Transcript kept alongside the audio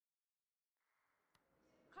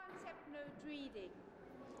reading.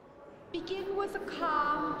 Begin with a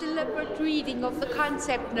calm, deliberate reading of the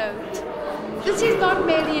concept note. This is not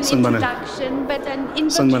merely an introduction, but an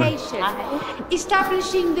invocation,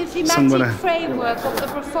 establishing the thematic framework of the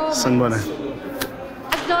performance.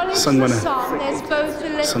 Acknowledge the song as both a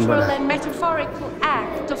literal and metaphorical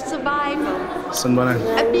act of survival,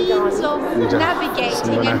 a means of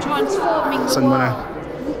navigating and transforming the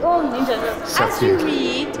world. As you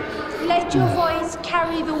read, let your voice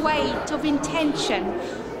carry the weight of intention,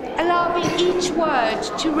 allowing each word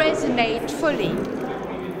to resonate fully.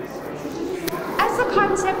 As the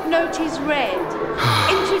concept note is read,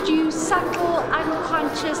 introduce subtle,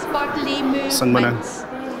 unconscious bodily movements,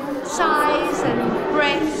 sighs and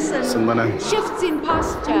breaths and shifts in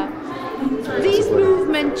posture. These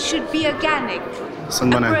movements should be organic, a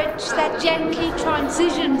bridge that gently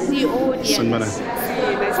transitions the audience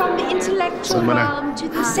from the intellectual realm to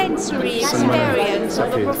the sensory experience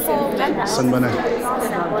of the performance.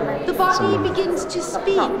 The body begins to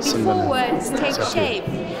speak before words take shape,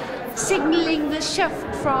 signaling the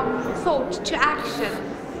shift from thought to action.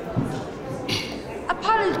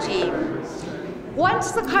 Apology.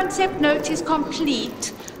 Once the concept note is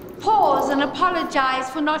complete, pause and apologize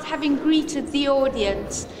for not having greeted the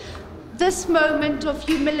audience. This moment of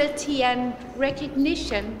humility and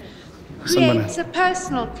recognition creates a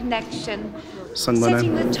personal connection,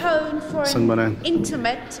 setting the tone for an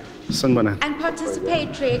intimate and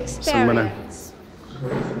participatory experience.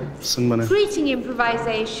 Greeting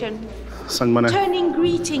improvisation, turning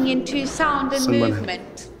greeting into sound and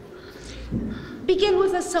movement. Begin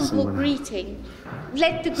with a simple greeting.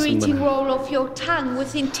 Let the greeting roll off your tongue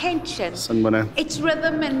with intention, its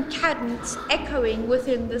rhythm and cadence echoing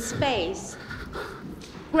within the space.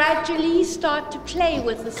 Gradually start to play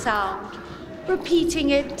with the sound,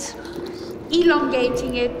 repeating it,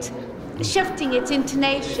 elongating it, shifting its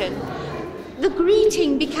intonation. The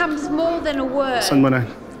greeting becomes more than a word.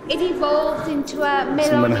 It evolves into a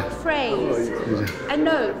melodic phrase, a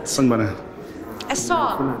note, a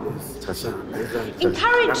song.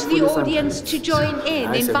 Encourage the audience to join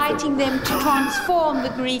in, inviting them to transform the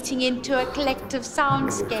greeting into a collective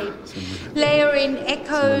soundscape, layer in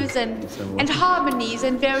echoes and harmonies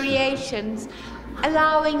and variations,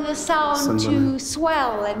 allowing the sound to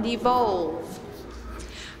swell and evolve.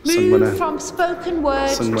 Move from spoken word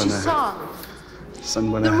to song.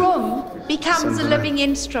 The room becomes a living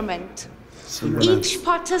instrument, each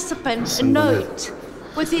participant a note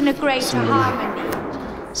within a greater harmony.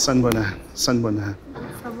 Sanbana, Sanbana,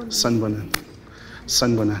 Sanbana,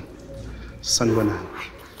 Sanbana, Sanbana,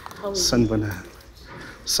 Sanbana, Sanbana,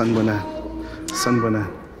 Sanbana,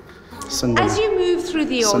 Sanbana. As you move through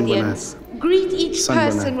the audience, greet each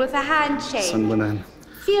person with a handshake.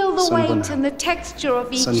 Feel the weight and the texture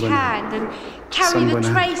of each hand and carry the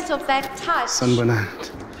trace of that touch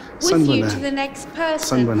with you to the next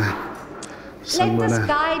person. Let this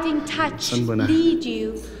guiding touch lead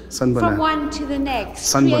you from one to the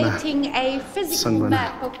next, creating a physical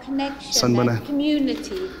map of connection and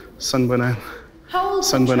community. Hold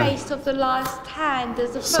the trace of the last hand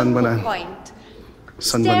as a focal point,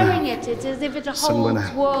 staring at it as if it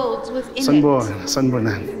holds worlds within it.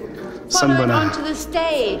 Follow it onto the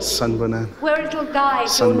stage, where it will guide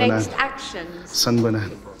your next actions.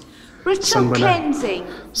 Ritual cleansing,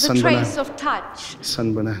 the trace of touch.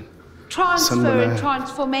 Transfer and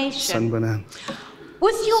transformation.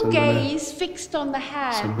 With your gaze fixed on the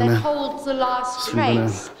hand that holds the last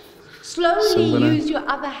trace, slowly use your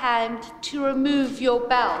other hand to remove your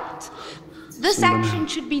belt. This action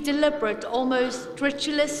should be deliberate, almost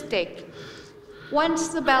ritualistic. Once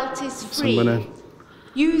the belt is free,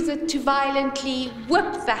 use it to violently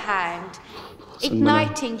whip the hand,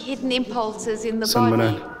 igniting hidden impulses in the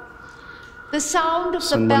body. The sound of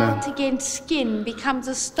the belt against skin becomes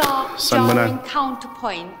a stark, jarring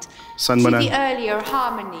counterpoint to the earlier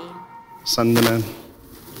harmony.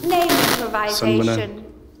 Name improvisation,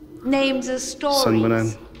 names as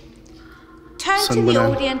stories. Turn to the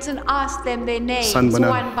audience and ask them their names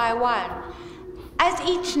one by one. As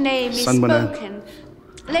each name is spoken,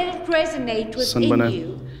 let it resonate within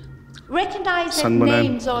you. Recognize that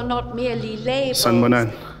names are not merely labels,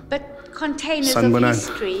 but containers of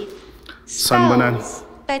history, spells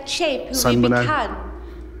that shape who we become,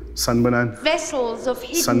 vessels of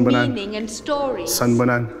hidden meaning and stories.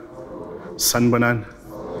 Sanbanan, Sanbanan,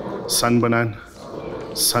 Sanbanan,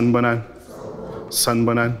 Sanbanan,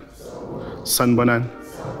 Sanbanan, Sanbanan,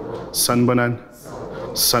 Sanbanan,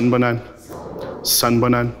 Sanbanan,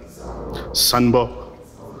 Sanbanan, Sanbo,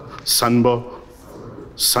 Sanbo,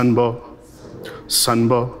 Sanbo,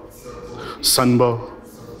 Sanbo, Sanbo,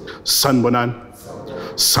 Sanbanan,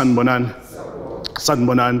 Sanbanan,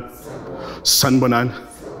 Sanbonan, Sanbonan,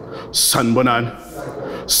 Sanbonan,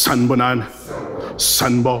 Sanbonan,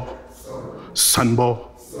 Sanbo, Sanbo,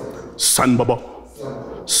 Sanbobo,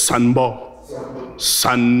 Sanbo,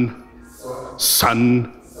 San,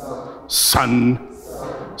 San, San,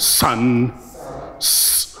 San,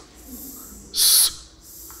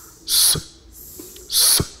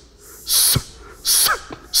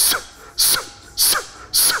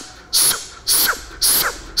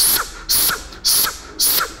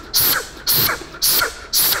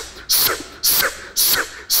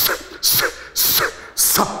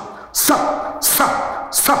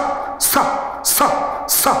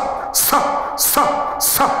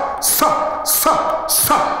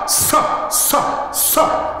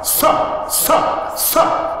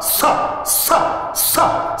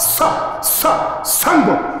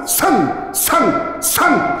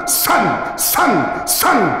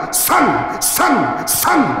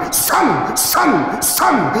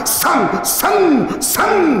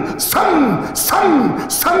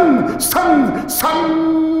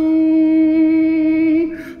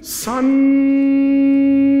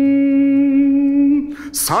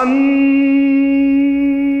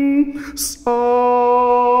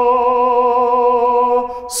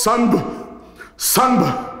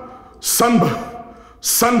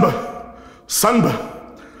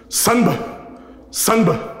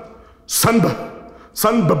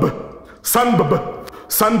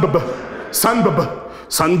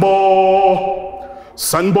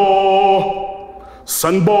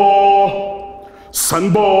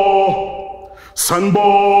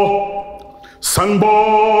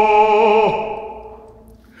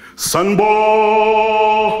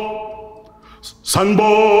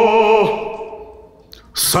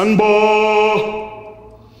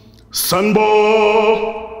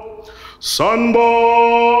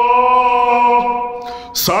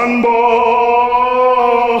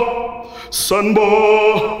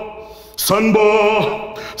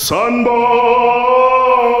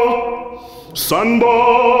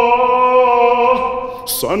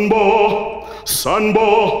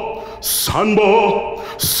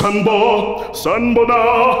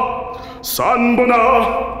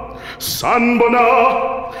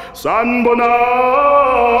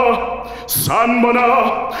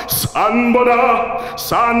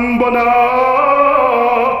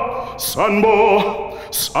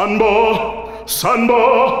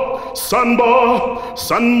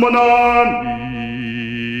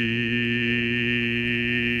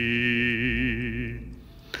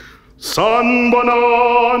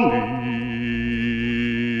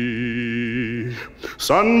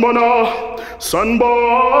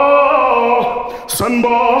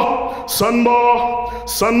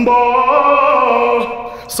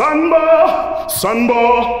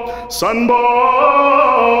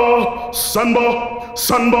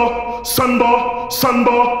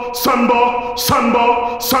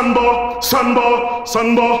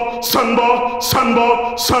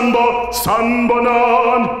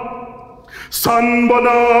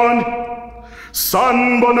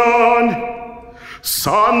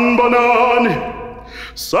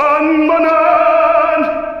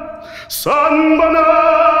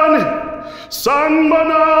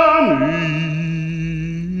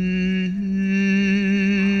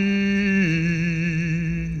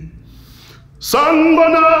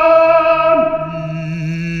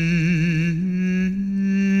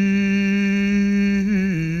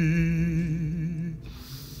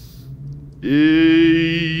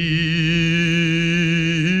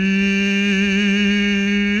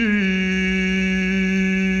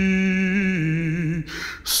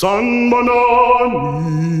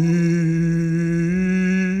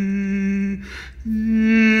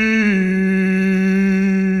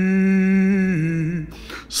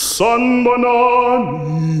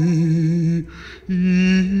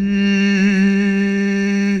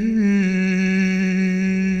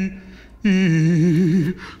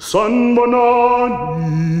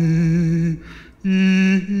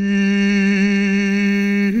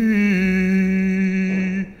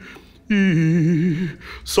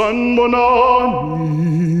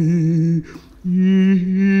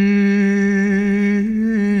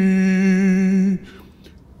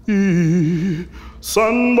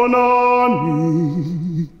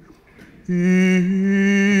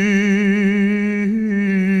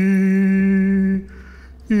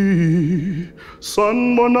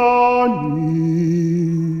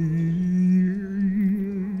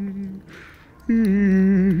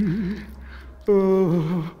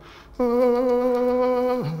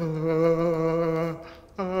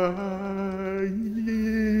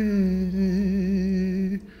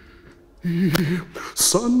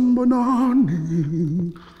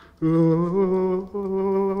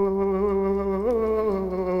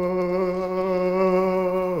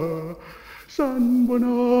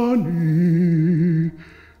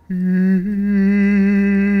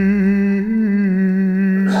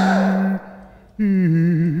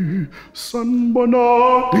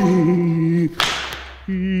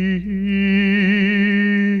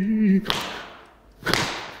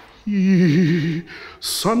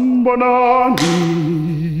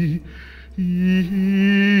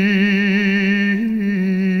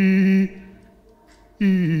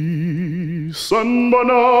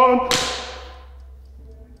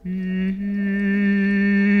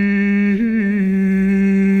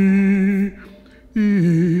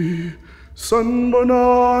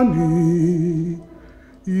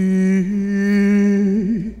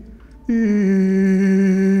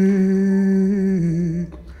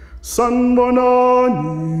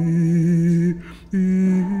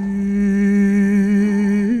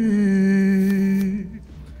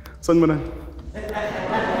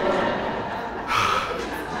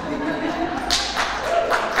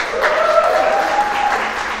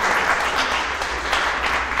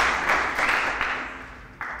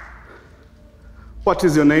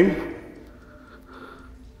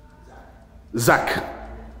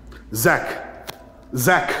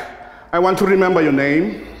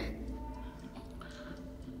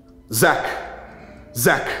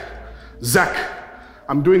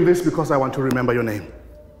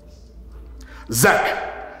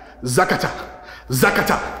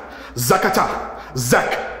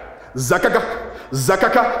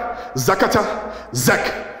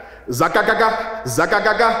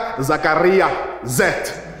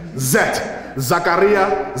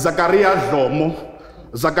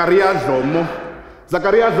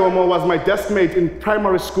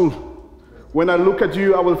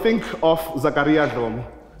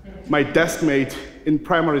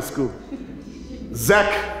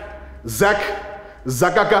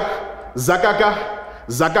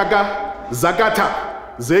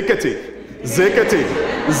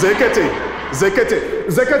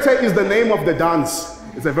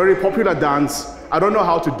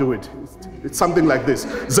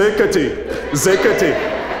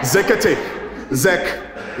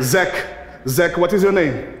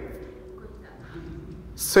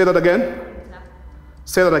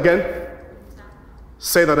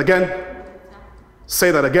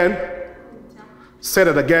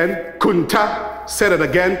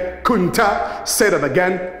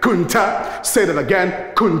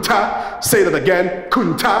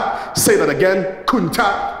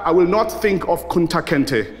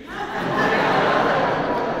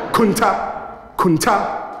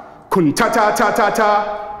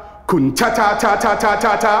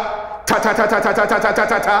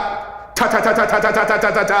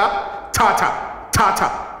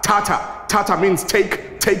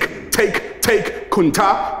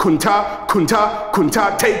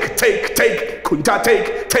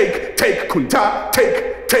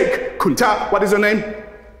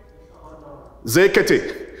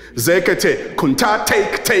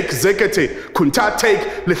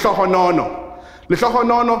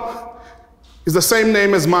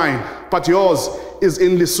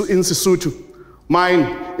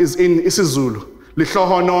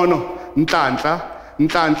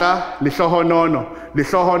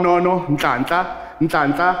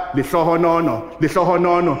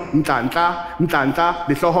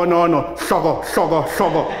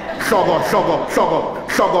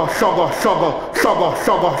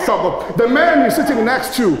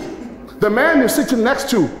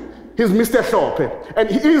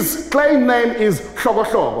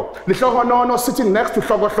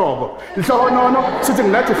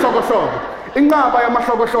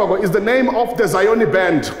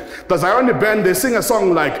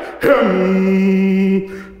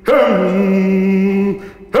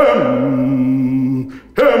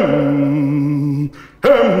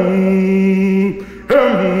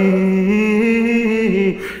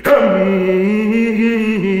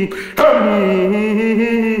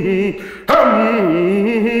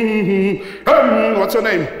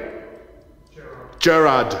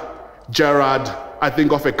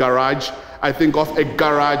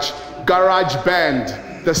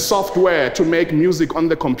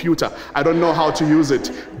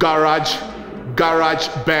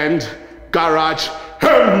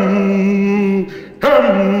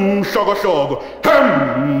 hem, shogo shogo, hem,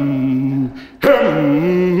 hem,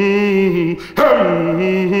 hem, hem,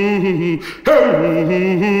 hem.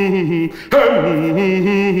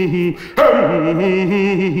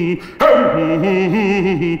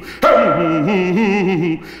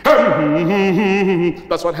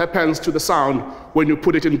 That's what happens to the sound when you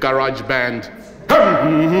put it in garage band.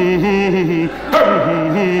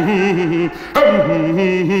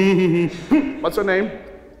 What's your name?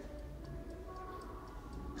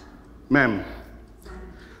 Ma'am.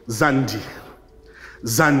 Zandi.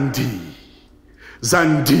 Zandi.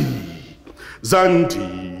 Zandi.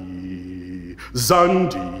 Zandi.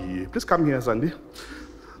 Zandi. Please come here, Zandi.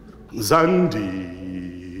 Zandi.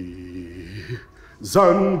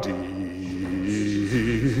 Zandi.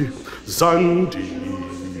 Zandi.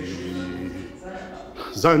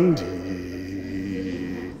 Zandi.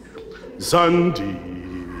 Zandi.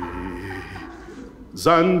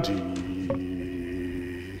 Zandi.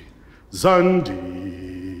 Zandi.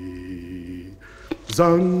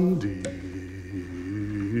 Zandi.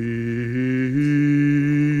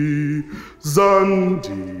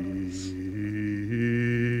 Zandi.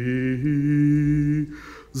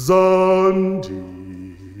 Zandi.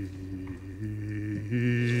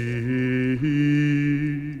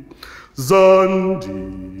 Zandi.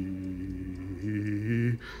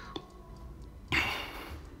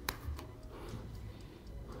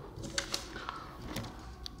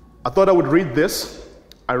 I thought I would read this.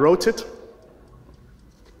 I wrote it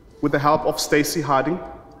with the help of Stacey Harding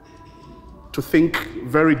to think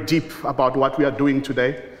very deep about what we are doing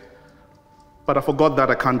today. But I forgot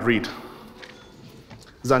that I can't read.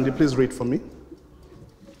 Zandi, please read for me.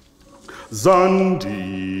 Zandi.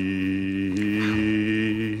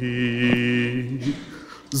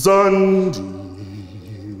 Zandi.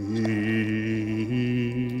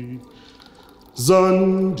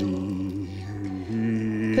 Zandi.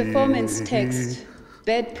 Performance text,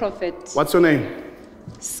 Bad Prophet. What's your name?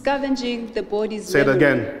 Scavenging the body's Say it memory.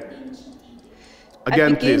 again.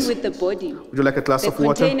 Again, I begin please. with the body. Would you like a glass the of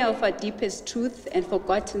water? The container of our deepest truth and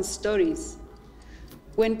forgotten stories.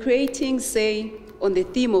 When creating, say, on the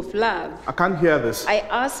theme of love, I can't hear this. I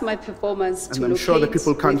ask my performance to and I'm sure the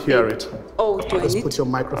people can't hear it. Oh, do I Just need put your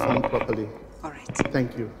microphone properly. All right.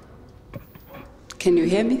 Thank you. Can you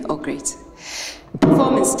hear me? Oh, great.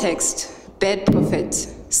 Performance text, Bad Prophet,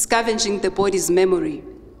 scavenging the body's memory.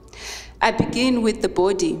 I begin with the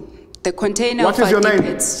body, the container of our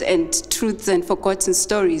deepest and truths and forgotten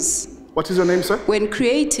stories. What is your name, sir? When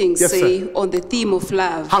creating, yes, say, sir. On the theme of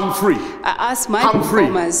love, Humphrey. I ask my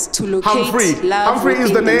performers to locate love Humphrey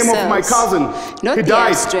is the name of my cousin. Not he the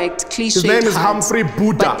died. abstract, cliche His name is Humphrey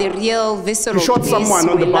Buddha. But the real, visceral he shot place someone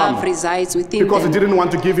on where the love bum resides within because them. he didn't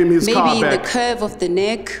want to give him his car back. Maybe in the curve of the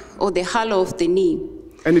neck or the hollow of the knee.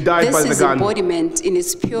 And he died by the gun. This is embodiment in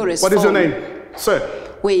its purest form. What is your name, sir?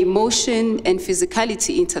 Where emotion and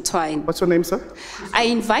physicality intertwine. What's your name, sir? I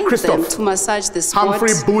invite them to massage the spot,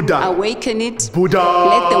 Humphrey Buddha. Awaken it, Buddha.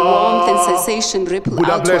 Let the warmth and sensation ripple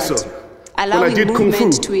Buddha outward, allowing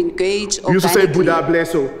movement to engage organically. You used to say Buddha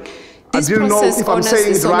bless you. I didn't know if I'm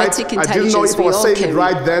saying it right. I didn't know if I was saying it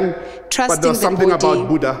right then, but there was something about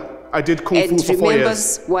Buddha. I did Kung Fu for 4 years.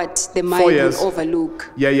 Remembers what the mind will overlook.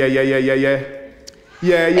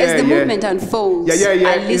 As the movement unfolds,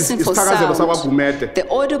 I listen for sound, the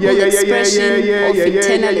audible expression of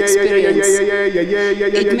internal experience.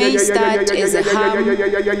 It may start as a hum,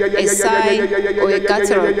 a sigh, or a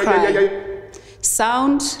guttural cry.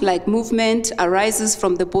 Sound, like movement, arises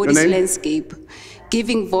from the body's landscape,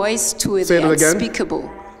 giving voice to the unspeakable.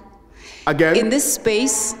 In this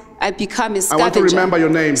space, I become a scavenger, I want to remember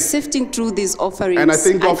your name. Sifting through these offerings and I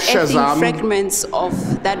think of Shazam. Fragments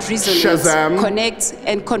of that resonance, connect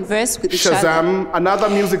and converse with each other. Another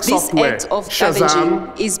music software. This act of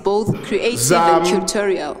scavenging is both creative and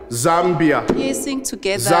curatorial. Zambia. Piecing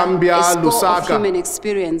together Zambia, a score Lusaka. Of human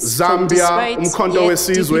experience Zambia, Umkhonto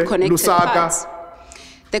wesizwe, Lusaka.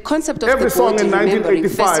 The concept of every the body remembering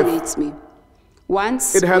 1985, fascinates me.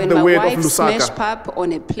 Once, it had when the my weight wife of Lusaka. smashed pap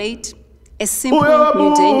on a plate, a simple,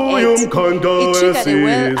 mundane act, it triggered a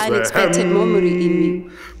well-unexpected memory in me.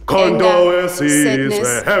 Anger,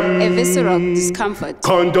 sadness, a visceral discomfort. I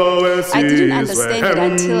didn't understand it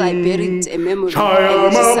until I buried a memory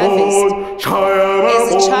and it surfaced.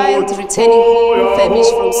 As a child returning home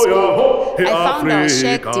famished from school, I found our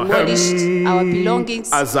shack demolished, our belongings,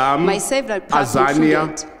 my favorite parfum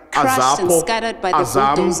included, crushed and scattered by the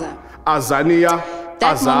bulldozer.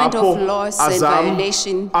 That moment of loss and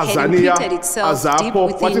violation had imprinted itself deep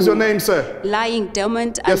within What is your name, sir? Lying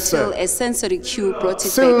dormant until a sensory cue brought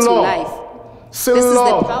it back to life. This is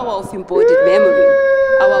the power of embodied memory.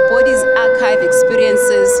 Our bodies archive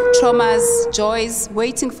experiences, traumas, joys,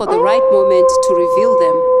 waiting for the right moment to reveal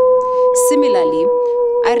them. Similarly,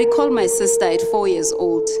 I recall my sister at 4 years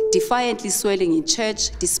old, defiantly swelling in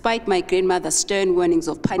church despite my grandmother's stern warnings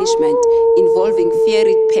of punishment involving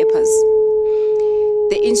fiery peppers.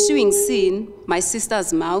 The ensuing scene, my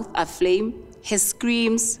sister's mouth aflame, her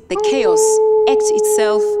screams, the chaos acts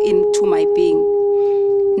itself into my being.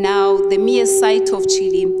 Now, the mere sight of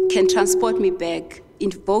chili can transport me back,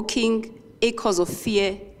 invoking echoes of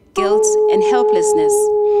fear, guilt, and helplessness.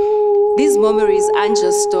 These memories aren't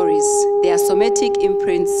just stories. They are somatic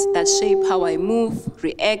imprints that shape how I move,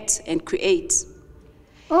 react, and create.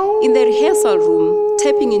 In the rehearsal room,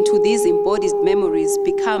 tapping into these embodied memories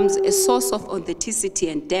becomes a source of authenticity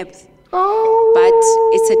and depth. But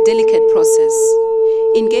it's a delicate process.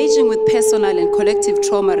 Engaging with personal and collective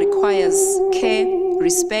trauma requires care,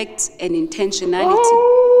 respect, and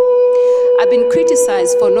intentionality. I've been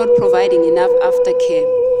criticized for not providing enough aftercare,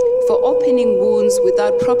 for opening wounds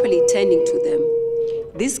without properly tending to them.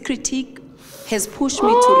 This critique has pushed me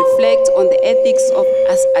to reflect on the ethics of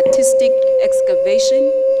artistic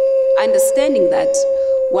excavation, understanding that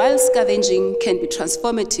while scavenging can be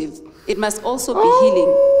transformative, it must also be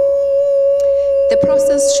healing. The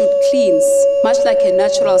process should cleanse, much like a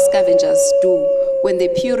natural scavengers do when they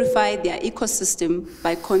purify their ecosystem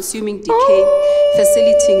by consuming decay,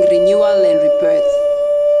 facilitating renewal and rebirth.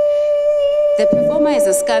 The performer as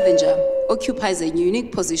a scavenger occupies a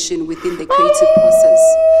unique position within the creative process,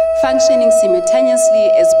 functioning simultaneously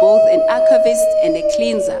as both an archivist and a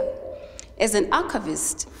cleanser. As an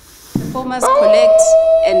archivist, performers collect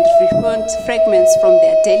and reprint fragments from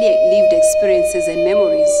their daily lived experiences and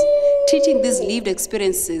memories, treating these lived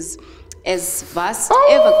experiences as vast,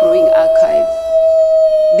 ever-growing archive.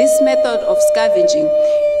 This method of scavenging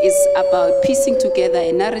is about piecing together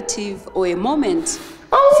a narrative or a moment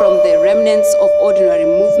from the remnants of ordinary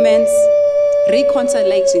movements,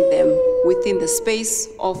 reconciling them within the space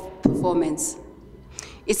of performance.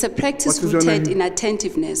 It's a practice rooted in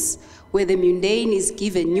attentiveness, where the mundane is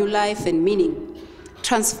given new life and meaning,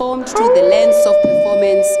 transformed through the lens of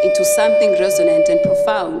performance into something resonant and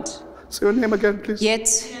profound. Say your name again, please. Yet,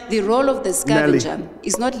 the role of the scavenger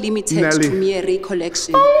is not limited to mere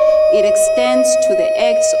recollection. It extends to the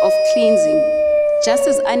acts of cleansing. Just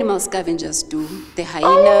as animal scavengers do, the hyena,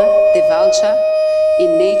 the vulture,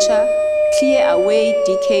 in nature, clear away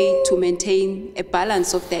decay to maintain a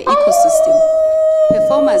balance of their ecosystem.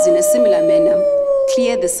 Performers, in a similar manner,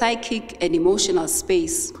 clear the psychic and emotional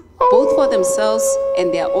space, both for themselves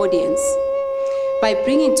and their audience. By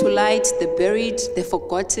bringing to light the buried, the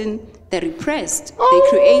forgotten, the repressed, they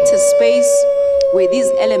create a space where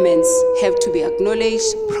these elements have to be acknowledged,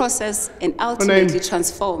 processed, and ultimately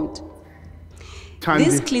transformed. Thandi.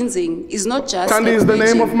 This cleansing is not just Thandi is the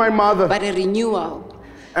name of my mother, but a renewal,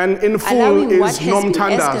 and in full allowing is what has been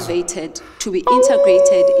Nomthandazo. excavated to be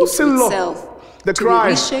integrated into itself, the to cry.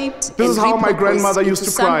 be reshaped This is and how my repurposed grandmother used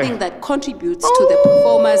into to cry. something that contributes to the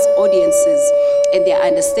performers' audiences and their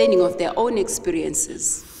understanding of their own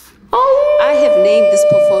experiences. I have named this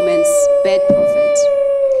performance Bad Prophet,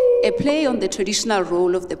 a play on the traditional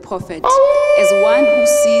role of the prophet as one who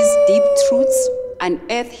sees deep truths,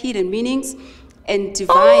 unearths hidden meanings, and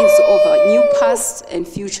divines over new pasts and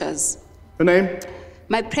futures. Your name?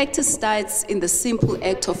 My practice starts in the simple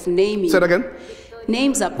act of naming. Say it again.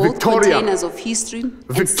 Names are both Victoria. containers of history and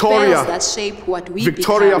Victoria. spells that shape what we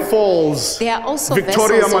Victoria become. Falls. They are also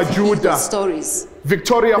Victoria vessels of Majuda. hidden stories.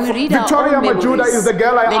 Victoria Victoria Majuda is the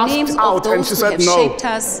girl I the names asked of out those and she who said have no. shaped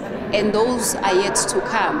us, and those are yet to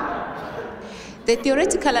come. The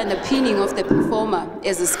theoretical underpinning of the performer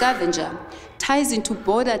as a scavenger ties into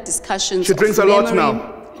broader discussions She drinks of a lot memory,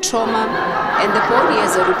 now. trauma, and the body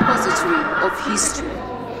as a repository of history.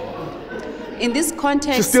 In this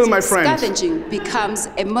context, She's still my friend. scavenging becomes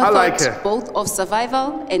a method like her. both of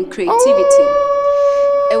survival and creativity,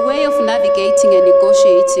 a way of navigating and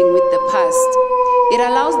negotiating with the past. It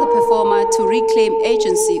allows the performer to reclaim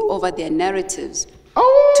agency over their narratives,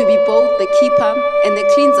 to be both the keeper and the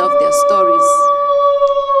cleanser of their stories.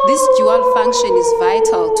 This dual function is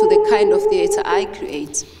vital to the kind of theater I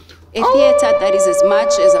create, a theater that is as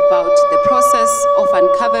much as about the process of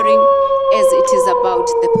uncovering as it is about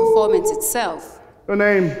the performance itself. Your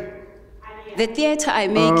name? The theater I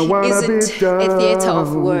make isn't a theater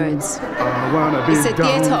of words. It's a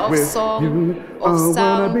theater of song, of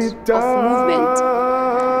sound, of movement.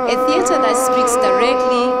 A theater that speaks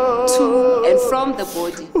directly to and from the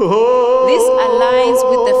body. This aligns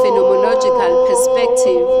with the phenomenological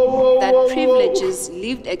perspective that privileges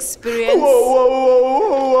lived experience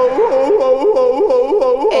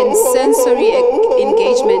and sensory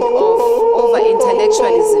engagement of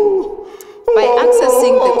over-intellectualism. By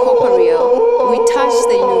accessing the corporeal, we touch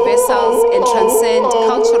the universals and transcend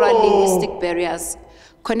cultural linguistic barriers,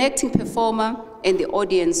 connecting performer and the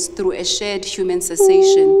audience through a shared human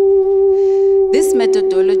sensation. This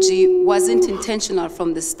methodology wasn't intentional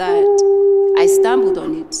from the start. I stumbled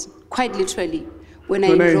on it, quite literally, when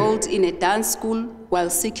I enrolled in a dance school while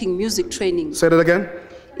seeking music training. Say that again.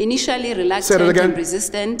 Initially reluctant and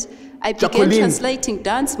resistant, I began translating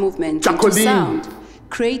dance movements into sound,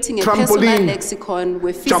 creating a personal lexicon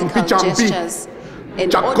where physical gestures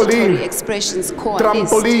and auditory expressions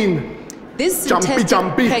coalesced. This synthetic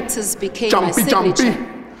practice became my signature,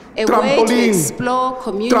 a way to explore,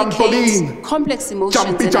 communicate complex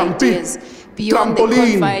emotions and ideas beyond the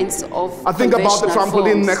confines of I think about the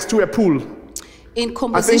trampoline next to a pool. In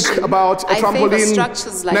composition, I think about a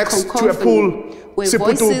trampoline like next to a pool. Where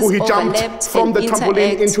voices he jumped overlapped from the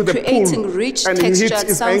trampoline into the creating pool rich and he hit textured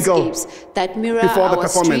his ankle soundscapes that mirror before the our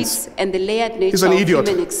performance. streets and the layered nature of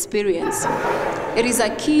human experience. It is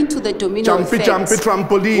akin to the domino effect.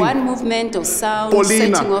 Trampoline. One movement of sound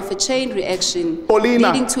setting off a chain reaction,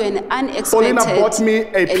 leading to an unexpected bought me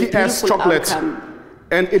a PS chocolate, outcome.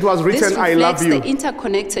 And it was written, "I love you." This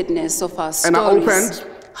reflects the interconnectedness of our stories. And I opened,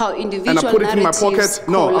 how individual and I put it in my pocket.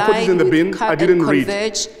 No, I put it in the bin. I didn't read.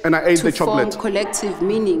 And I ate the chocolate. Collective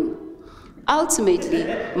meaning. Ultimately,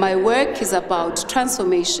 my work is about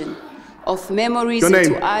transformation of memories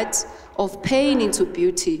into art, of pain into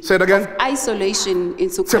beauty, Say it again. of isolation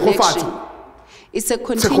into connection. It's a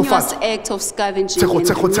continuous act of scavenging and renewing,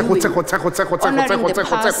 honoring the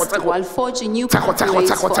past while forging new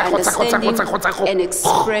pathways for understanding and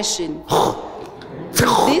expression.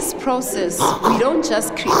 Through this process, we don't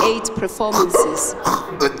just create performances.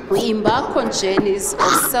 We embark on journeys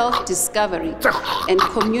of self-discovery and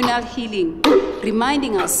communal healing,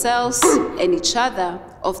 reminding ourselves and each other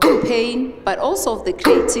of the pain, but also of the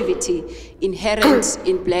creativity inherent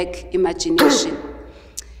in Black imagination.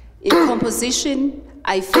 In composition,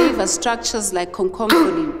 I favor structures like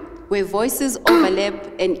concompany, where voices overlap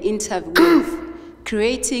and interweave,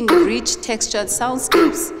 creating rich textured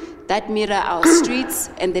soundscapes that mirror our streets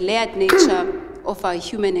and the layered nature of our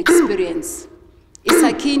human experience. It's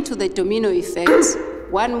akin to the domino effect,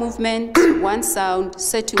 one movement, one sound,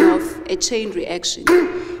 setting off a chain reaction,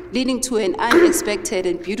 leading to an unexpected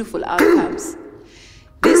and beautiful outcomes.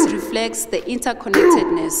 This reflects the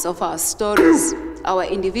interconnectedness of our stories. Our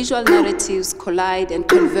individual narratives collide and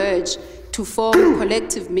converge to form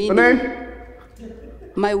collective meaning.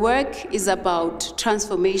 My work is about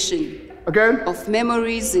transformation. Of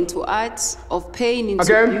memories into art, of pain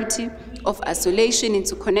into beauty, of isolation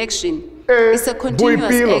into connection. It's a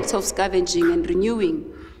continuous act of scavenging and renewing,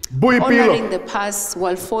 honoring the past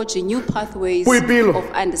while forging new pathways of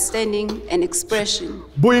understanding and expression.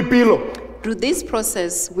 Through this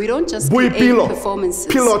process, we don't just create performances.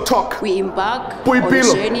 We embark on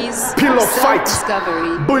journeys of self-discovery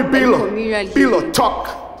and communal healing,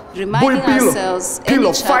 reminding ourselves and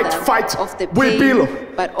each other of the pain,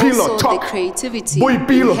 but also the creativity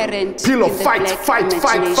inherent in the Black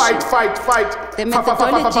imagination. The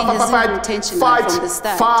methodology has been intentional from the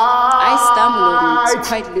start. I stumbled on it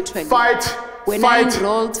quite literally when I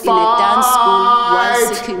enrolled in a dance school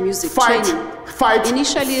while seeking music training.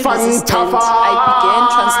 Initially resistant, I began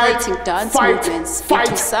translating dance movements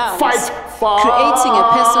into sounds, creating a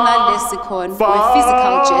personal lexicon where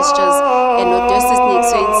physical gestures and audacity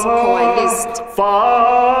coalesced.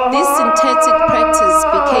 This synthetic practice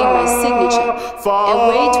became my signature, a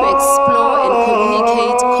way to explore and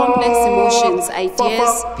communicate complex emotions,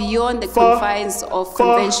 ideas beyond the confines of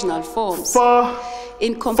conventional forms.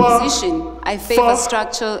 In composition, I favor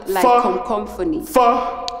structure like concompany,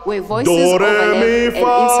 where voices overlap and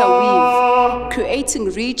interweave, creating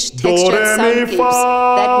rich textured soundscapes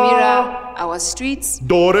that mirror our streets and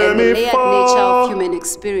the layered nature of human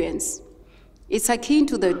experience. It's akin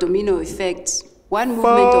to the domino effect, one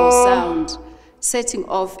movement or sound setting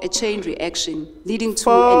off a chain reaction, leading to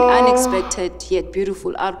an unexpected yet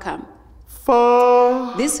beautiful outcome.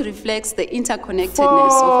 This reflects the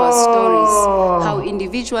interconnectedness of our stories, how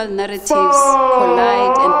individual narratives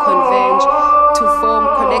collide and converge to form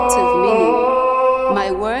collective meaning.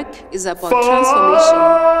 My work is about transformation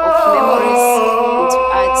of memories into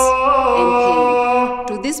art and pain.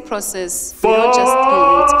 Through this process, we don't just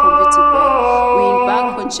create competitive work, we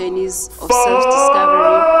embark on journeys of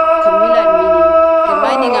self-discovery, communal meaning,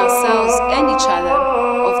 reminding ourselves and each other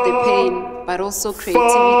of the pain, but also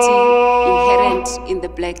creativity inherent in the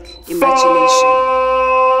Black imagination.